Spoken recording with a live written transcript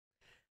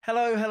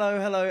Hello,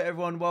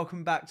 everyone.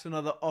 Welcome back to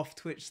another Off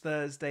Twitch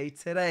Thursday.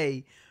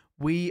 Today,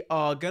 we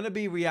are going to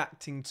be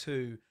reacting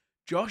to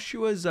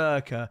Joshua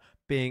Zerkaa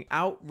being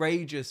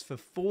outrageous for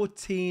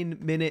 14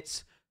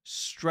 minutes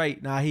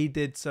straight. Now, he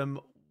did some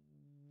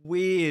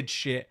weird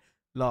shit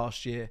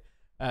last year.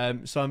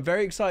 So I'm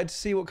very excited to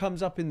see what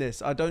comes up in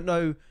this. I don't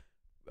know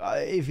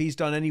if he's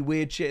done any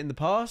weird shit in the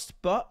past,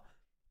 but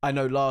I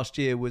know last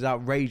year was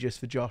outrageous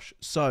for Josh.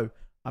 So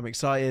I'm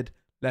excited.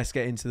 Let's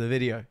get into the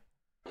video.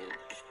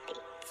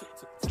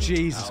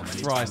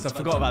 Jesus Christ, I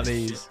forgot about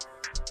these.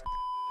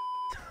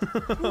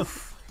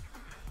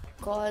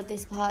 God,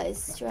 this part is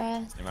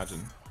stress. Imagine.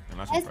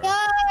 Let's go!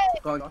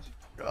 Go on, Josh.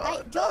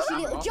 Hey, Josh, you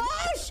little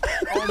Josh!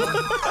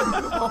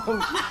 Oh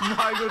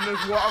my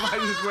goodness, what have I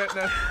just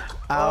witnessed?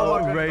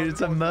 Outrageous.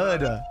 It's a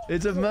murder.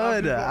 It's a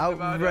murder.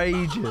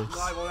 Outrageous.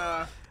 Live on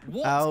air.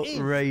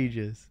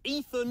 Outrageous.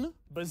 Ethan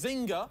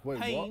Bazinga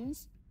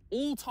Payne's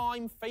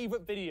all-time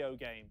favourite video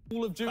game.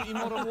 Call of Duty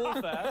Modern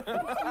Warfare.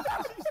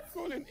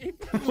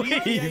 We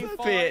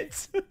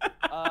fit.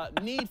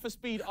 Need for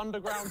Speed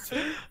Underground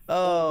 2.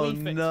 Oh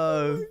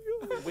no.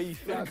 We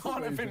fit. It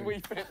can't have been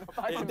We Fit.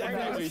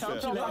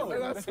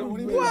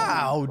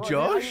 Wow,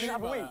 Josh. He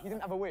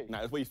didn't have a week. No,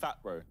 it's We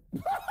Fat, bro.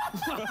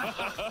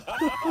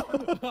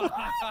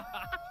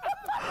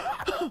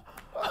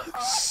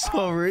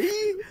 Sorry.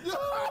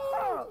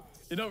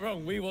 You're not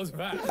wrong, we was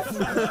fat.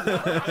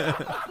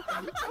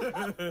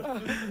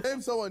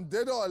 Name someone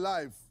dead or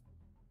alive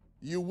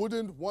you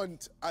wouldn't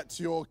want at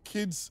your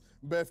kid's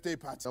birthday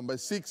party. Number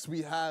 6,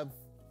 we have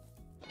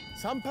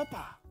Sam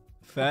Pepper.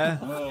 Fair.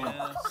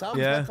 Sam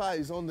Yeah. Pepper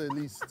is on the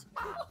list.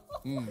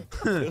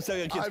 He'll sell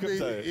your kids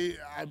crypto.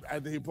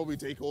 He'd probably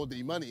take all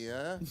the money,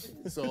 yeah?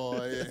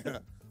 So, yeah,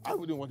 I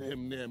wouldn't want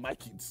him near my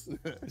kids. You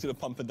should have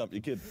pump and dump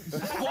your kid.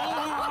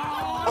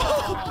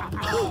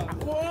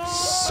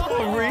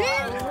 Sorry.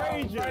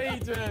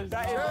 Outrageous.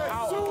 That is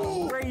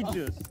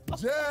outrageous.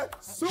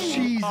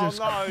 Jesus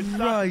Christ.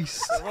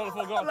 Lads.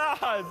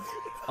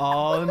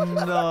 Oh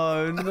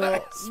no, not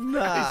that.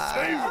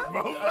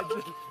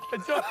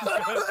 Josh,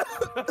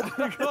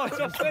 come on,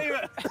 Josh, save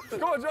it.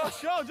 Come on,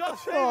 Josh. Go, Josh,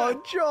 save Oh, it.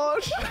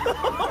 Josh.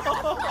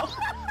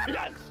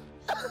 Yes.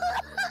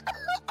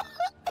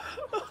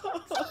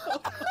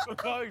 For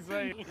fuck's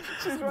sake.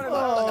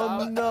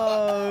 Oh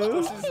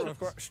no.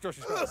 Josh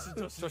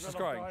is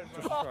crying.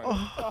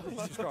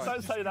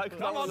 Don't say that,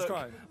 because I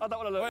don't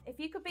want to look. If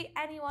you could be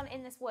anyone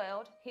in this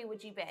world, who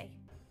would you be?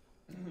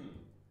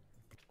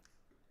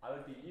 I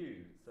would be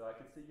you, so I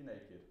could see you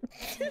naked.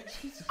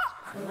 Jesus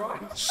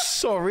Christ.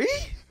 Sorry.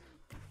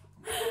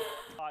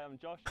 Hi, I'm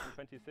Josh. I'm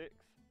 26.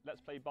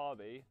 Let's play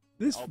Barbie.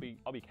 This I'll be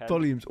Ken.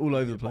 volume's all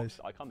over the place.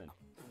 I come in.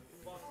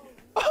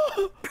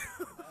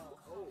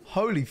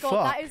 Holy God,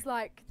 fuck. that is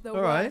like the All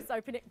worst right.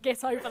 opening.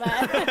 Get over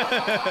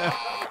there.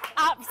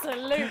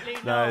 Absolutely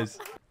not. Nice.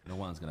 No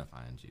one's gonna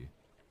find you.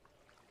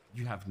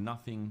 You have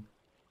nothing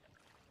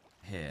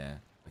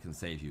here that can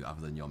save you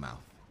other than your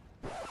mouth.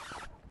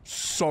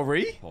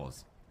 Sorry?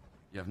 Pause.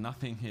 You have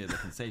nothing here that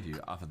can save you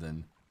other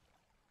than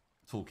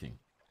talking.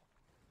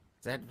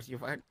 Zed, was your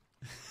word?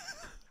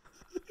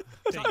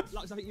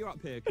 Lux, I think you're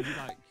up here because you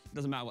like.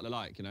 Doesn't matter what they're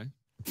like, you know.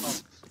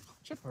 What?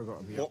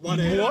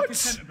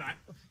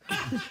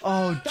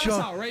 Oh,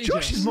 Josh.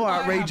 Josh is more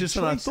outrageous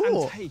than I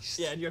thought.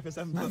 Yeah, and you're for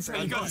 7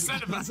 You got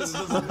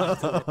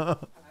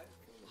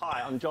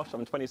Hi, I'm Josh.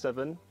 I'm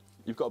 27.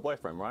 You've got a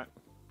boyfriend, right?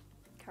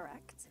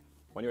 Correct.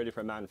 When you're ready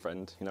for a man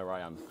friend, you know where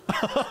I am.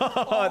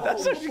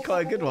 That's actually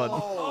quite a good one.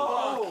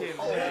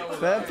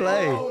 Fair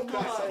play.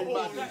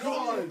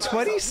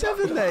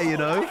 27 there, you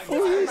know,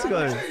 4 years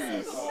ago.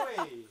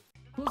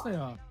 Of course they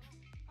are.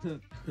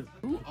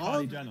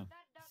 Kylie Jenner.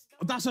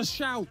 Oh, that's a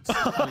shout.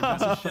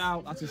 That's a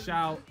shout. That's a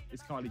shout.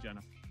 It's Kylie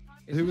Jenner.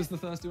 Who was the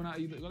first one out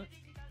of you that got it?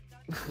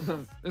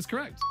 That's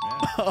correct.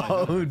 Yeah.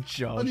 Oh,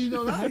 Josh. How do you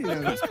know that?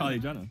 That's Kylie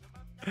Jenner.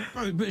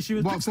 Bro, but she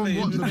was What, from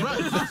what, the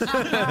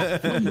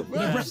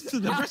breast? the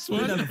breast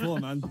were there before,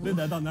 man. Been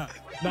there, done that.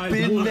 No,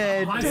 Been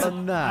there,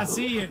 done I that.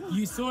 see it.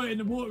 You saw it in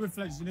the water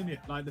reflection, innit?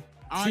 Like,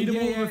 see the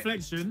water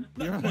reflection.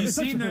 You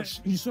seen it.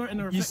 You saw it in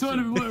the reflection. You saw it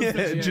in the water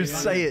reflection. Yeah,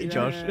 just say it,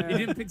 Josh. It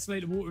didn't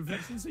pixelate the water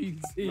reflection, so you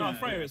can see. No,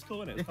 Freya, it's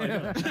cool, innit?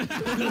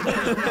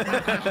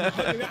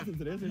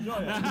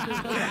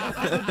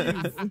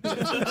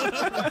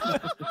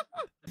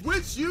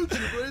 Which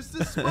YouTuber is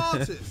the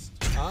smartest?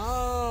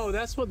 Oh,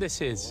 that's what this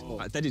is.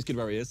 Daddy's good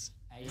where he is.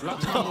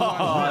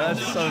 Oh,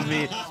 that's so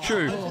mean.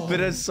 True, but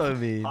that's so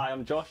mean. Hi,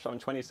 I'm Josh. I'm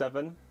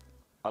 27.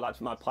 I'd like to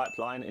put my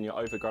pipeline in your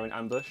overgrown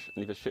ambush and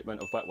leave a shipment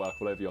of wet work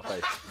all over your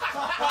face.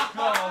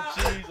 Oh,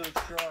 Jesus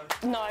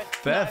Christ. No.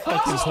 Fair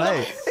fucking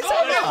play. Is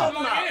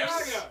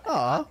that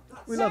Ah,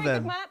 we love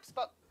them. Maps,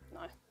 but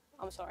no.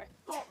 I'm sorry.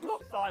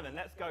 Simon,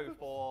 let's go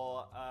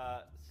for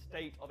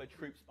state of a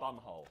troop's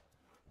bumhole.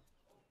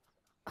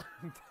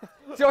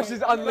 Josh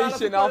is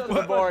unleashing after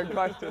the boring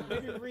question.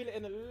 Maybe reel it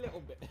in a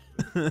little bit.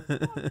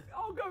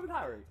 I'll go with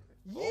Harry.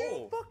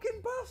 You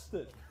fucking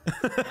bastard!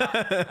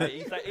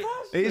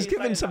 He's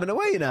giving something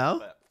away now.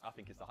 But I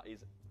think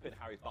he's putting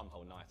Harry's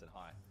bumhole nice and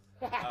high.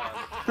 Why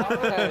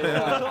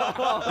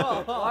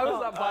was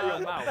that by your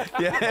mouth?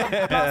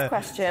 Yeah. Last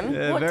question.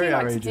 Yeah, What do very you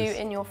like to outrageous.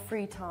 do in your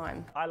free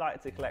time? I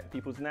like to collect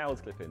people's nails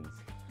clippings.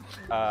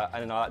 And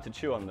then I like to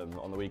chew on them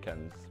on the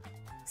weekends.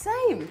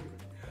 Same.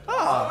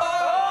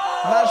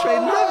 Match made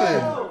in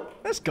heaven.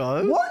 Let's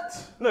go.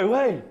 What? No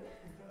way.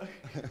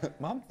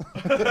 Mum?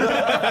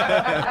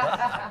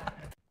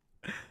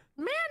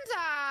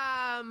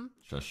 Mandam!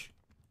 Shush.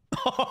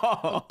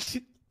 What?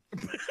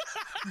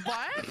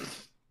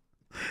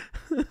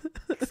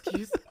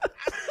 Excuse me?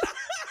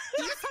 Did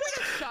you just tell me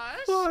to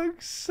shush?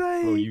 Fuck's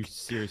sake. Bro, you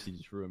seriously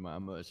just ruined my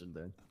immersion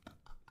then.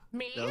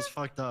 Me? That was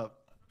fucked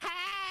up.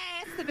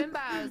 Hey, it's the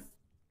bimbos.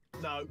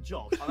 No,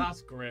 Josh. Oh,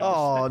 that's grim.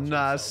 Oh, Respect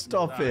nah, yourself.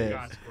 stop No, it.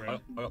 that's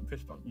grim. I got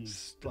pissed on.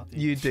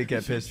 You did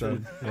get pissed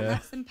on. I Yeah.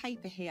 have some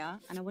paper here,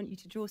 and I want you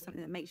to draw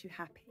something that makes you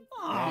happy.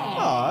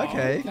 Oh,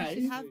 okay.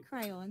 You have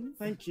crayons.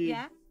 Thank you.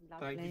 Yeah,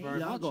 lovely. Thank you very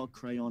much. I got a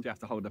crayon. You have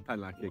to hold a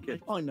pen like a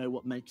kid. I know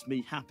what makes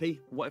me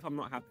happy. What if I'm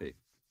not happy?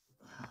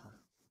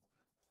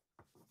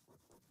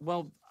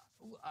 Well,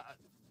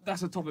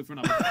 that's a topic for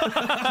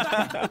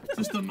another.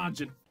 Just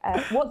imagine.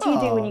 What do you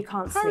do when you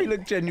can't Harry sleep?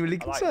 looked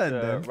genuinely I like concerned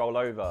to then. roll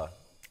over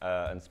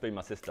and spoon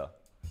my sister.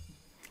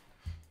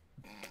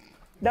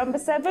 Number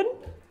 7?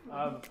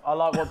 I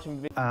like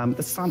watching videos.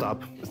 The stand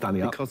up.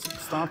 Standing up. Because it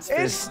starts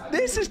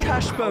This is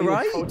Casper,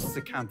 right? It's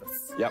a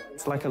canvas. Yep.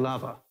 It's like a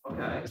lava.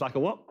 It's like a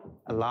what?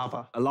 A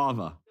lava. A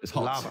lava. It's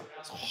hot. Lava.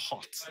 It's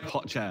hot.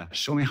 Hot chair.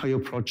 Show me how you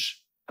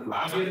approach a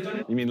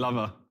lava. You mean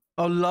lover?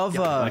 Oh, lover.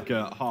 Like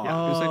a heart.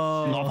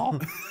 Oh.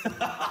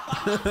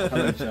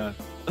 Hello, chair.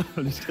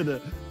 I'm just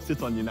gonna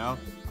sit on you now,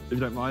 if you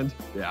don't mind.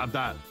 Yeah, have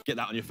that. Get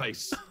that on your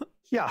face.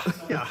 Yeah.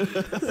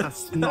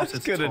 That's not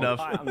That's good enough.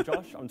 Hi, I'm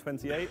Josh. I'm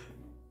 28.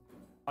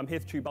 I'm here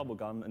to chew bubble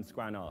gum and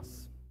scran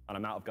ass, and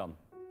I'm out of gum.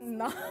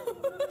 No.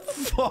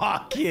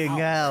 Fucking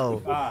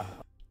hell.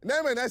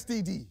 Name an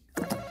STD.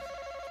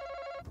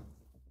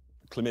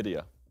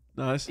 Chlamydia.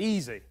 Nice.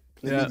 Easy.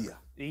 Chlamydia.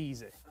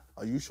 Easy.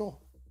 Are you sure?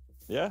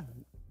 Yeah?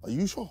 Are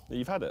you sure?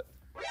 You've had it.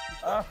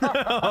 I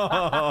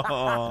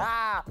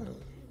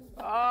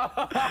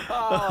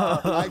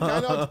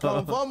cannot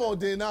confirm or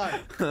deny.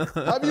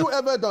 Have you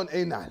ever done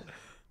anal?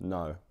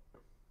 No.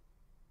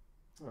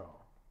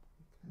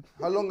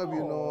 How long have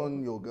you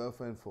known your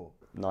girlfriend for?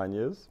 9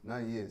 years.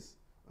 9 years.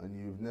 And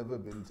you've never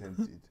been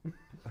tempted?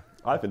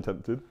 I've been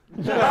tempted.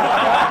 Fuck's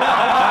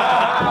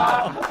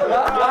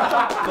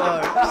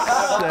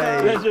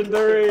sake.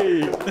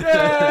 Legendary!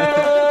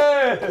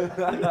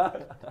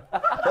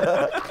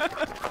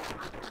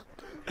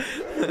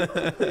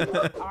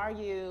 Are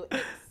you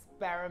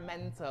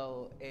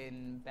experimental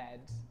in bed?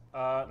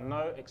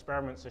 No,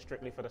 experiments are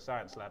strictly for the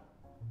science lab.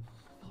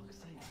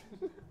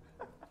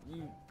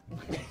 You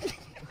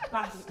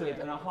bastard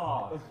and a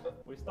half.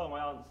 We stole my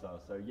answer,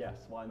 so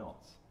yes, why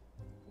not?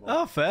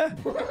 Oh, fair.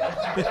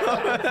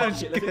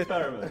 Let's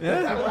experiment.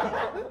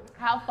 Yeah.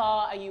 How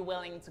far are you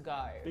willing to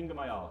go? Finger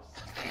my ass.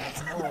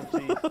 Oh,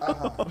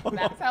 jeez.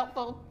 That's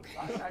helpful.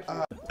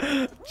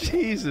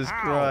 Jesus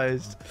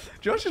Christ.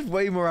 Josh is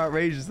way more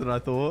outrageous than I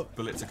thought.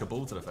 Bullet took a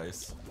ball to the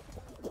face.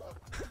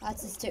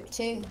 That's a stick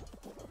too.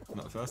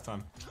 Not the first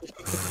time.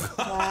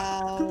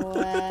 Wow.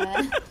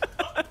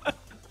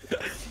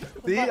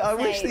 I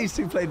wish these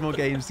two played more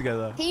games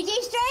together. PG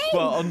stream?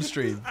 Well, on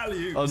stream.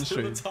 On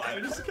stream.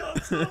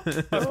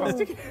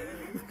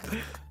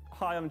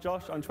 Hi, I'm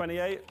Josh. I'm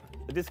 28.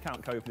 The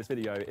discount code for this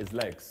video is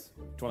legs.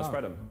 Do you want to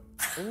spread them?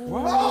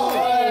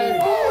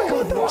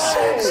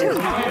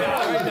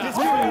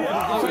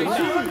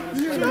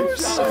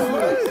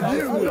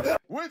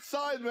 Which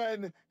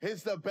Sidemen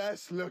is the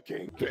best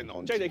looking?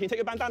 JJ, can you take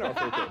your bandana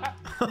off real quick?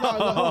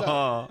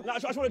 No. No, I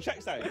just want to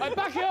check something. Hey,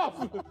 back it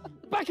up!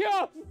 Back it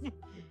up!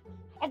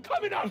 I'm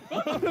coming up!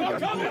 I'm coming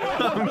up! I'm coming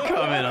up. I'm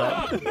coming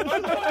up!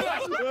 I'm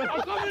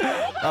coming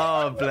up!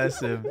 Oh, bless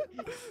him.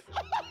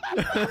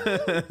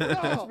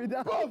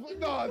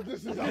 No,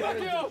 this is Back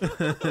it up!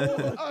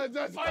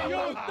 that's Hey,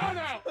 you're done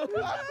out!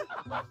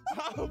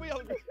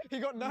 He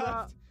got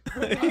nerfed.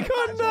 He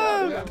got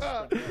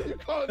nerfed. You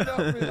can't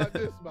nerf me like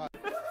this, man.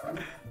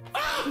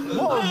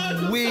 What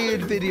a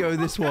weird video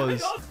this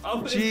was.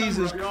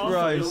 Jesus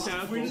Christ.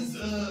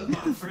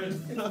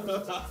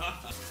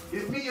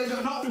 It's me, you're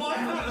not my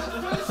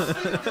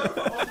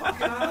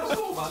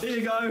Here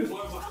you go.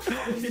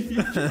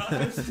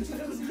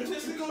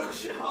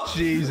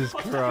 Jesus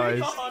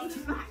Christ.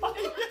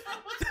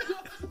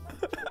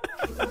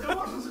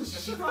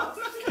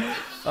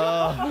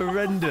 Oh,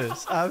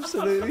 horrendous.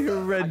 Absolutely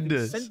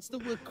horrendous. Sense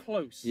that we're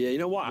close. Yeah, you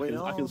know what?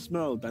 I can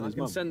smell I Danny's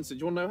can mum. sense it. Do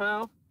you want to know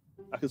how?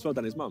 I can smell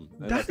Danny's mum.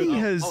 Danny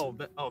has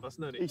That's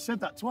nerdy. He said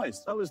that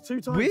twice. That was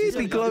 2 times.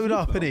 weirdly glowed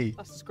up, hasn't he?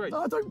 That's disgrace.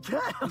 No, I don't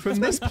care. From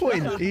this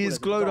point, he has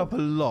glowed up a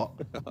lot.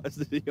 Is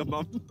it your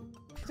mum?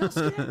 That's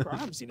a scarecrow. I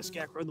haven't seen a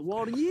scarecrow in the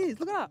wild in years.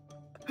 Look at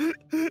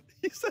that.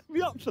 You set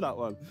me up for that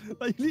one.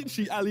 Like, you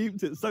literally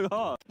alley-ooped it so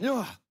hard.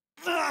 Yeah.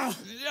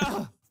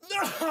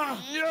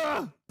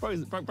 Yeah.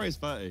 Bro's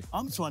 30.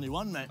 I'm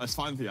 21, mate. That's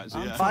fine for you,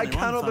 actually. Yeah. I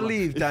cannot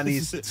believe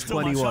Danny's It's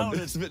 21.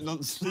 It's a bit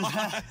nonsense.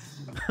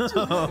 That's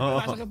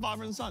like a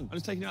father and son. I'm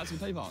just taking you out to the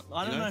play park.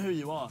 I don't know who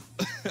you are.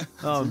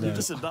 Oh, You no.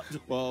 just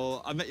adapted.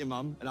 Well, I met your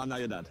mum, and I'm now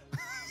your dad.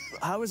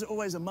 How is it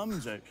always a mum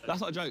joke?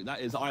 That's not a joke.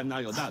 That is, I am now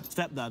your dad.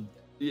 Stepdad.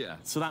 Yeah.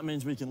 So that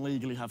means we can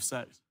legally have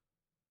sex.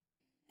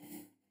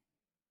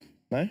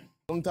 No?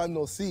 Long time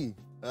no see.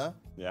 Huh?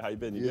 Yeah, how you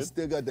been? You You good?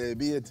 still got the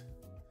beard.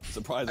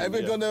 Surprisingly.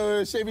 Ever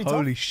gonna shave it off?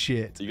 Holy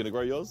shit. Are you gonna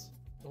grow yours?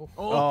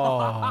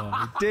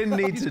 Oh, didn't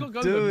need He's to got to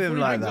go, do though. him Before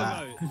he like brings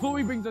that. those- Before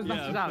we bring those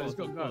matches out, it's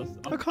got to go.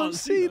 I can't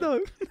see though.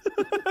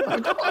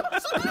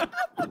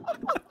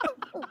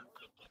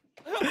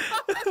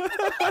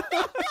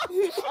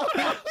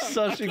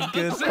 Such a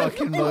good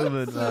fucking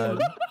moment, man.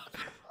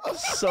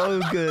 So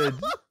good.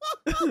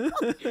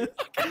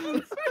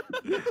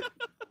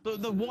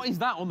 What is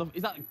that on the?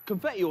 Is that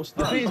confetti or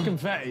stuff? I think it's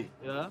confetti.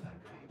 Yeah.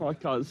 I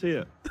can't see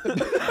it.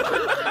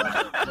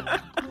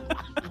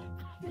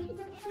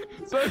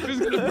 Sophie's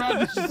gonna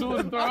brandish his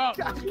sword and throw up.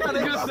 Can He's gonna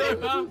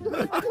throw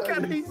up. How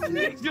can he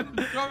see? He's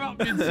gonna throw up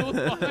in sword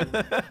fight.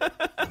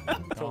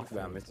 Talk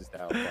about Mrs.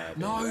 Doubtfire.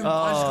 No, I just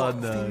Oh,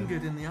 got no.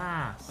 fingered in the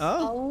ass.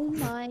 Oh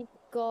my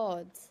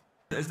god.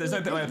 There's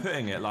no better way of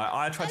putting it. Like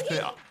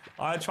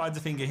I tried to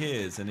finger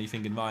his, and he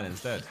fingered mine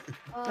instead.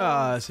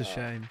 Ah, it's a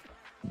shame.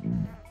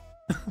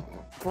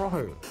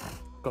 Bro,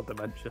 got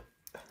dementia.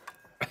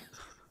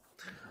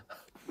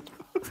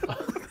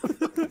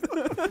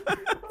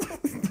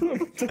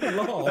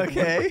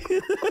 Okay.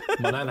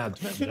 My nan had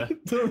dementia.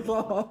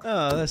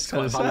 Oh, that's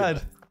kind of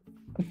sad.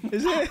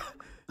 Is it?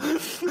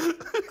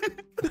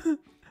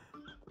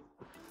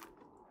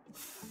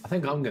 I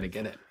think I'm gonna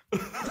get it.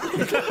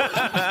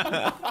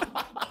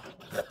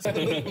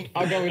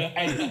 I'll go with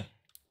 8.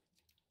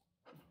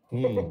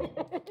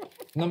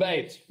 Number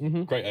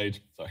 8. Great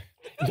age. Sorry.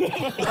 Oh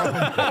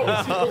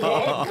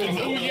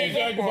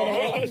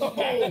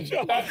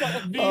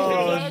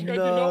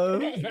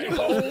no.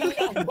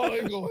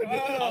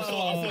 I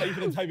thought you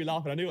couldn't take me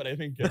laughing. I knew what they were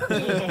thinking.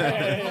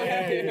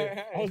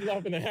 I was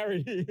laughing at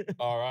Harry.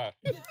 All right.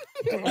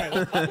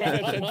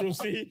 Central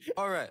C.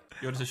 All right.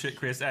 You're just a shit,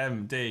 Chris.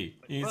 MD.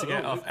 You need to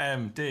get off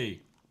MD.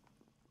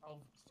 Oh,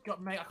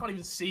 God, mate, I can't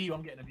even see you.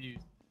 I'm getting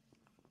abused.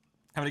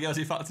 How many girls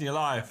have you fucked in your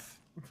life?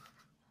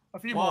 A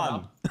few more.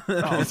 One.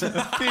 Oh, a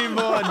few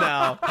more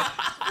now.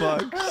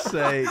 Fuck's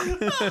sake.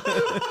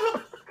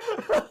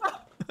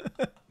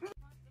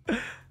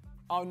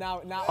 Oh,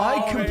 now.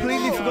 I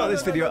completely forgot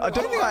this video. I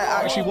don't think I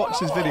actually watched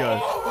this video.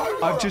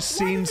 I've just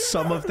seen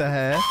some of the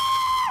hair.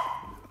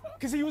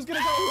 Because he was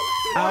gonna go.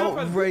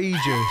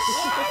 Outrageous.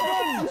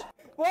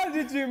 Why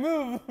did you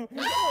move?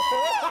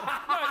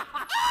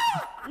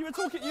 You were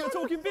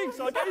talking big,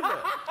 so I gave it.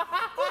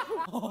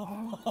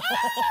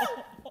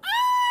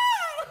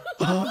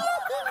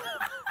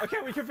 Okay,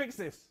 we can fix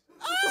this.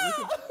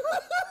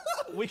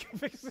 We can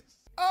fix this.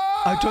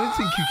 I don't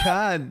think you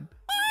can.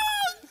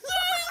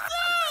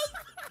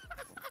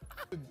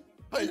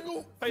 How you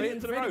go? Fade it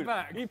into the fade it road.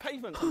 back. You need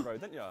pavements on the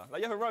road, don't you?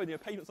 Like you have a road and you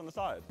have pavements on the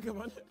side.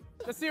 Come on.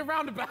 Let's see a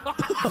roundabout.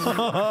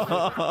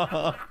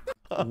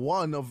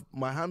 One of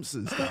my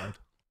hamsters died.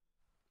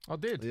 I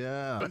did.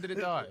 Yeah. When did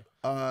it die?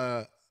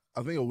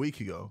 I think a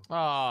week ago.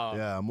 Oh.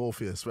 Yeah,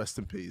 Morpheus, rest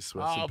in peace.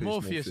 Rest in peace,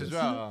 Morpheus as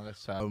well. Oh,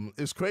 that's sad.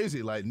 It's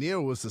crazy. Like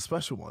Neo was the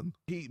special one.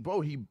 He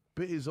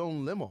bit his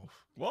own limb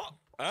off. What?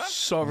 Huh?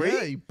 Sorry?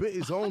 Yeah, he bit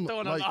his own.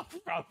 Don't like, laugh,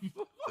 bro.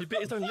 He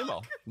bit his own limb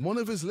off. one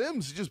of his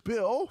limbs. He just bit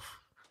it off.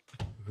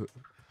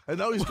 And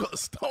now he's got a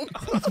stump.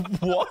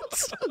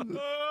 What?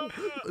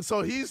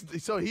 So he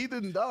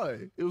didn't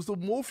die. It was the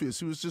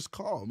Morpheus who was just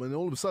calm, and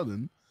all of a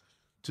sudden,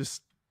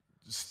 just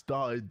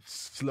started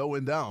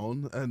slowing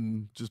down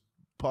and just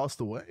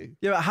passed away.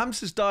 Yeah, but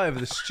hamsters die over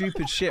the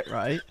stupid shit,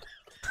 right?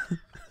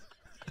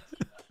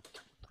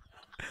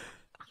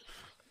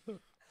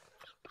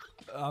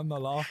 I'm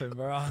not laughing,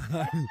 bro.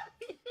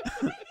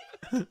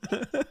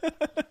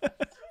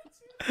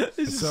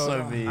 This is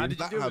so mean. How did you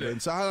That deal with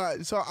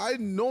happened. it? So I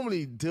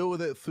normally deal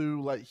with it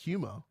through like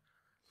humor.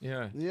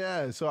 Yeah.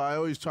 Yeah. So I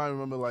always try and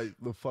remember like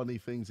the funny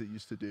things it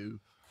used to do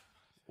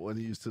when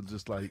he used to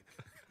just like.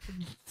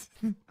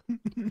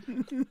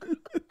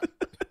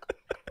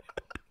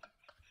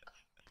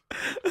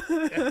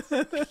 Yes.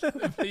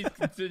 Please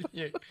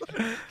continue.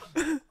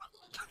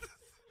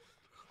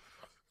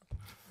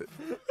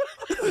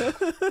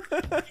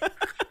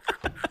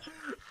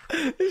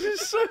 This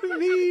is so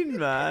mean,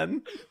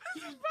 man.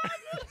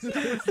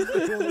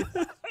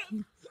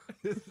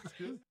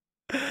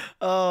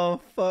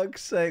 Oh,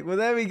 fuck's sake. Well,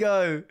 there we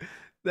go.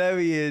 There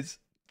he is.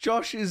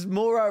 Josh is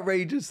more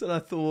outrageous than I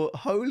thought.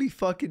 Holy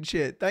fucking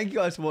shit. Thank you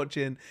guys for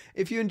watching.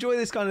 If you enjoy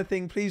this kind of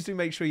thing, please do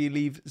make sure you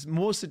leave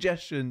more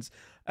suggestions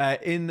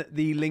in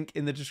the link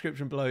in the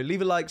description below.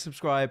 Leave a like,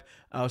 subscribe.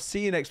 I'll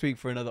see you next week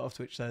for another Off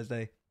Twitch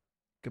Thursday.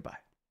 Goodbye.